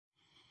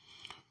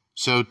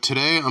So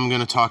today I'm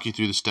going to talk you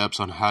through the steps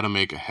on how to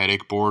make a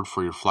headache board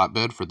for your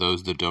flatbed for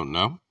those that don't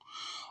know.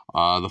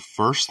 The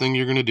first thing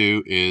you're going to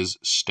do is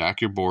stack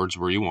your boards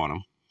where you want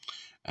them.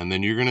 And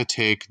then you're going to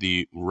take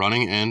the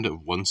running end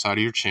of one side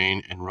of your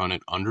chain and run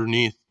it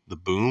underneath the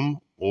boom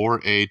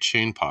or a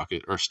chain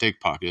pocket or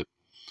stake pocket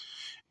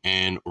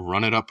and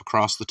run it up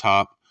across the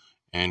top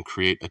and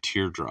create a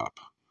teardrop.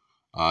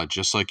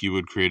 Just like you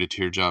would create a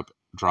teardrop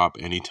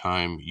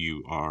anytime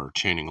you are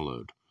chaining a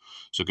load.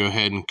 So go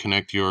ahead and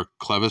connect your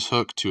clevis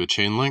hook to a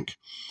chain link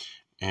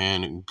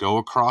and go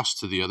across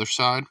to the other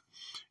side,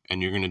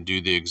 and you're going to do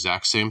the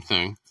exact same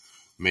thing,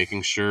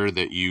 making sure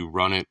that you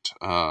run it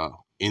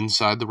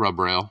inside the rub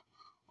rail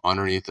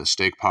underneath a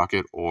stake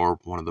pocket or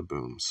one of the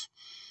booms.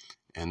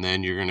 And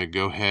then you're going to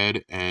go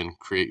ahead and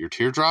create your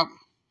teardrop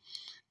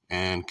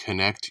and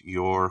connect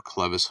your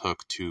clevis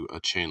hook to a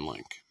chain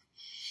link.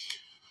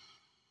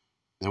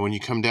 Then when you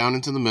come down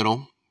into the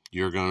middle,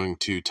 you're going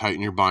to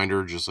tighten your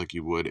binder just like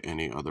you would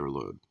any other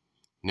load.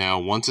 Now,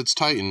 once it's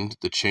tightened,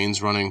 the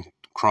chains running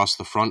across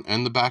the front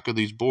and the back of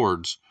these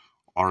boards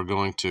are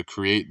going to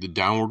create the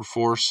downward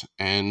force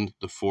and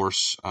the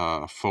force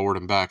forward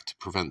and back to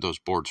prevent those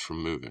boards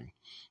from moving.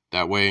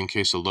 That way, in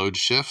case a load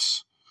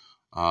shifts,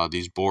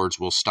 these boards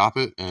will stop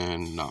it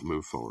and not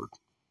move forward.